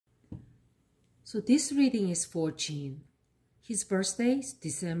So this reading is for Gene. His birthday is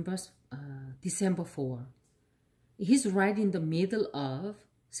December 4. He's right in the middle of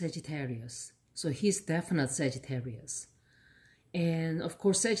Sagittarius. So he's definite Sagittarius. And of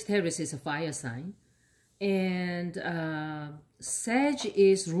course, Sagittarius is a fire sign. And Sag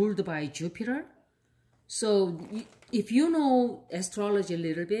is ruled by Jupiter. So if you know astrology a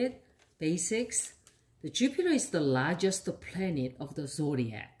little bit, basics, the Jupiter is the largest planet of the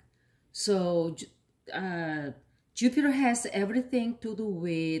zodiac. So Jupiter has everything to do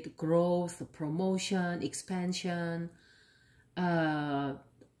with growth, promotion, expansion,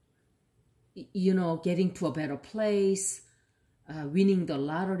 you know, getting to a better place, winning the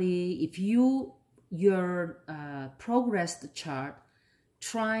lottery. If your progress chart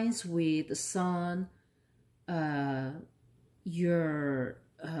trines with the Sun, your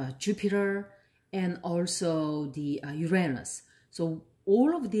Jupiter, and also the Uranus. So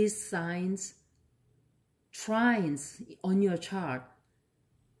all of these signs, trines on your chart,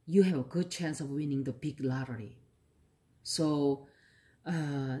 you have a good chance of winning the big lottery. So,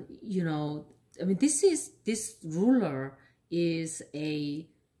 you know, I mean, this ruler is a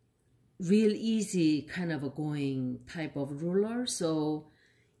real easy kind of a going type of ruler. So,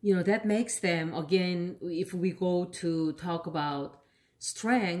 you know, that makes them, again, if we go to talk about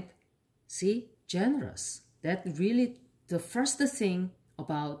strength, see, generous. That really, the first thing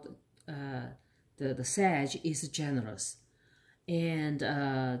about the Sag is generous. And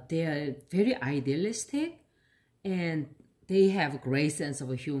they are very idealistic, and they have a great sense of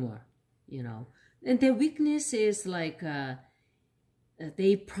humor, you know. And their weakness is like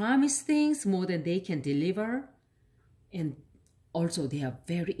they promise things more than they can deliver. And also they are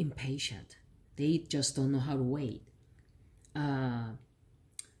very impatient. They just don't know how to wait.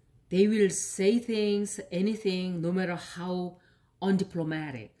 They will say things, anything, no matter how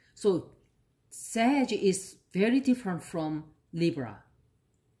undiplomatic. So Sag is very different from Libra.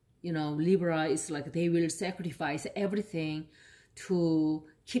 You know, Libra is like they will sacrifice everything to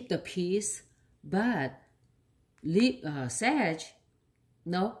keep the peace. But Sag,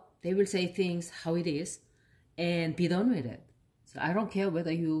 no, they will say things how it is and be done with it. So I don't care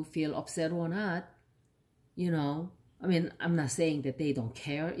whether you feel upset or not, you know. I mean, I'm not saying that they don't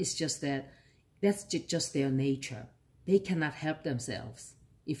care. It's just that that's just their nature. They cannot help themselves.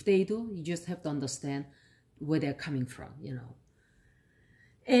 If they do, you just have to understand where they're coming from, you know.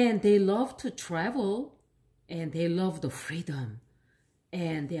 And they love to travel, and they love the freedom,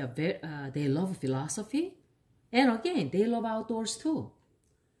 and they are very, they love philosophy, and again, they love outdoors too.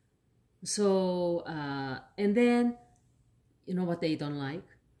 So, and then, you know what they don't like?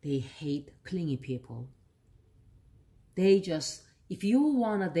 They hate clingy people. They just, if you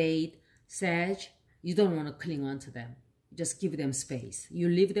want to date Sag, you don't want to cling on to them. Just give them space. You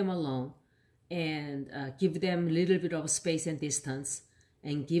leave them alone and give them a little bit of space and distance,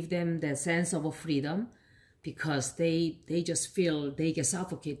 and give them the sense of freedom, because they just feel they get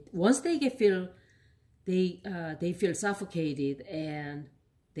suffocated. Once they feel suffocated, and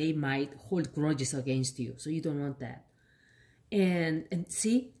they might hold grudges against you. So you don't want that. And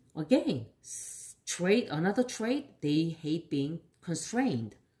see, again, another trait, they hate being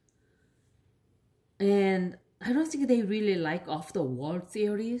constrained. And I don't think they really like off-the-wall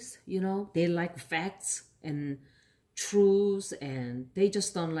theories, you know. They like facts and truths, and they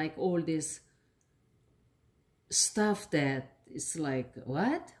just don't like all this stuff that is like,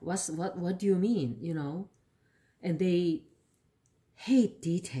 what do you mean, you know? And they hate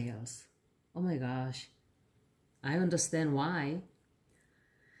details. Oh my gosh, I understand why.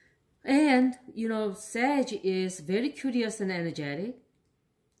 And, you know, Sag is very curious and energetic.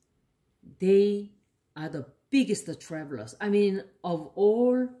 They are the biggest travelers. I mean, of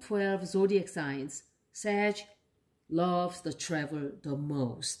all 12 zodiac signs, Sag loves the travel the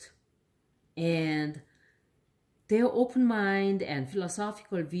most. And their open mind and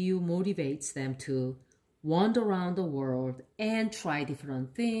philosophical view motivates them to wander around the world and try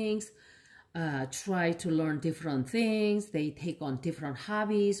different things, try to learn different things. They take on different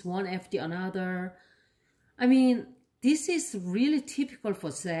hobbies, one after another. I mean, this is really typical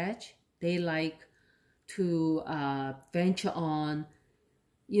for Sag. They like to venture on,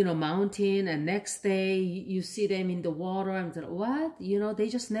 you know, mountain, and next day you see them in the water, and they're, what? You know, they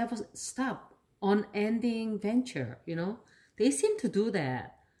just never stop. Unending venture, you know. They seem to do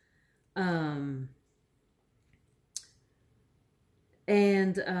that.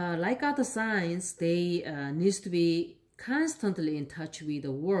 And like other signs, they needs to be constantly in touch with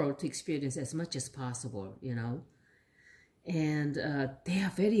the world to experience as much as possible, you know. And they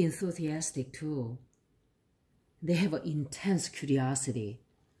are very enthusiastic too. They have an intense curiosity.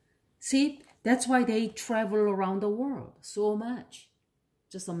 See, That's why they travel around the world so much.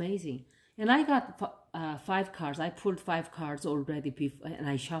 Just amazing. And I got 5 cards. I pulled 5 cards already before, and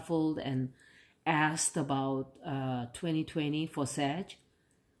I shuffled and asked about 2020 for Sag.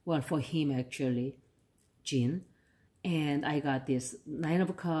 Well, for him actually, Jin. And I got this 9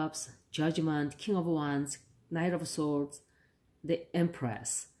 of Cups, Judgment, King of Wands, Knight of Swords, the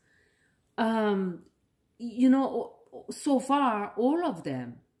Empress. You know, so far, all of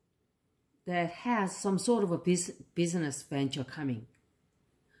them that has some sort of a business venture coming.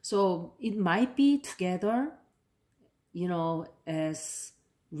 So it might be together, you know, as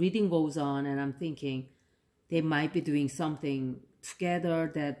reading goes on, and I'm thinking they might be doing something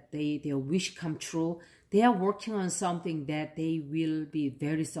together that their wish come true. They are working on something that they will be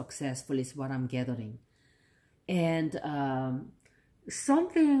very successful is what I'm gathering. And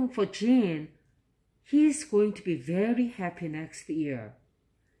something for Jin, he's going to be very happy next year.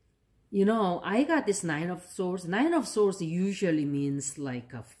 You know, I got this 9 of Swords. 9 of Swords usually means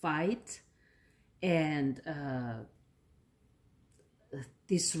like a fight and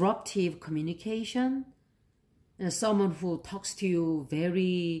disruptive communication. And someone who talks to you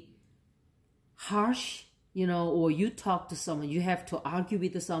very harsh, you know, or you talk to someone, you have to argue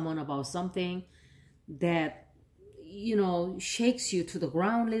with someone about something that, you know, shakes you to the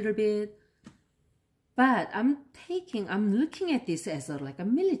ground a little bit. But I'm looking at this as like a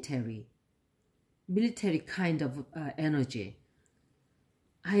military kind of energy.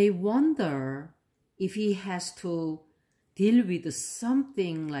 I wonder if he has to deal with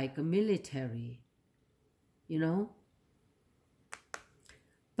something like a military, you know.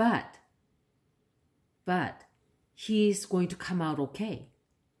 But he's going to come out okay.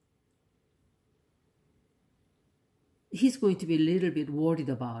 He's going to be a little bit worried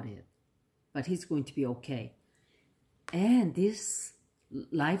about it, but he's going to be okay. And this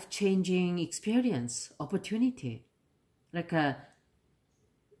life-changing experience, opportunity, like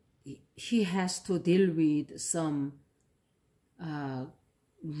he has to deal with some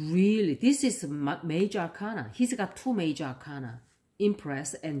really, this is major arcana. He's got 2 major arcana,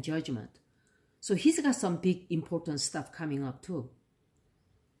 Empress and Judgment. So he's got some big important stuff coming up too.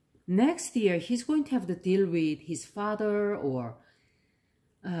 Next year, he's going to have to deal with his father or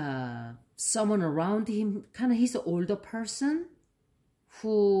someone around him, kind of he's an older person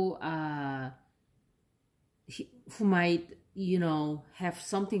who might, you know, have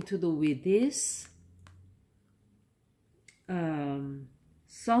something to do with this.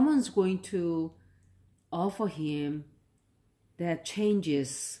 Someone's going to offer him that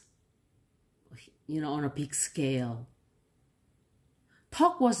changes, you know, on a big scale.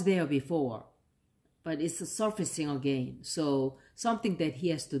 Talk was there before, but it's surfacing again. So something that he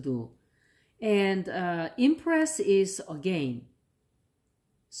has to do. And Empress is, again,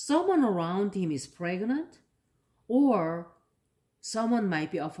 someone around him is pregnant, or someone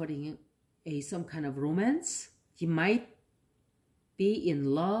might be offering him some kind of romance. He might be in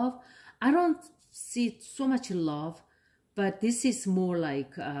love. I don't see so much love, but this is more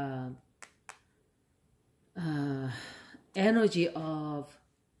like energy of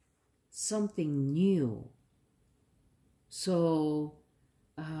something new. So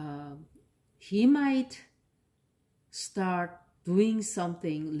he might start doing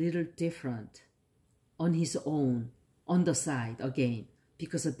something little different on his own, on the side again,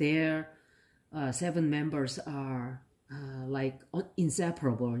 because their 7 members are like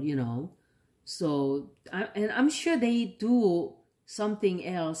inseparable, you know. So, and I'm sure they do something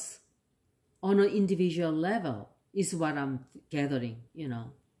else on an individual level, is what I'm gathering, you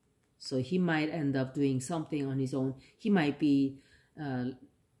know. So he might end up doing something on his own. He might be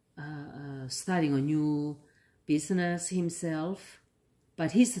starting a new business himself,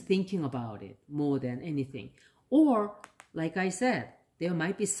 but he's thinking about it more than anything. Or, like I said, there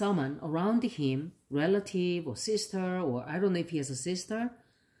might be someone around him, relative or sister, or I don't know if he has a sister.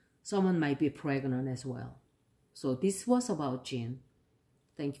 Someone might be pregnant as well. So this was about Jin.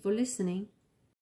 Thank you for listening.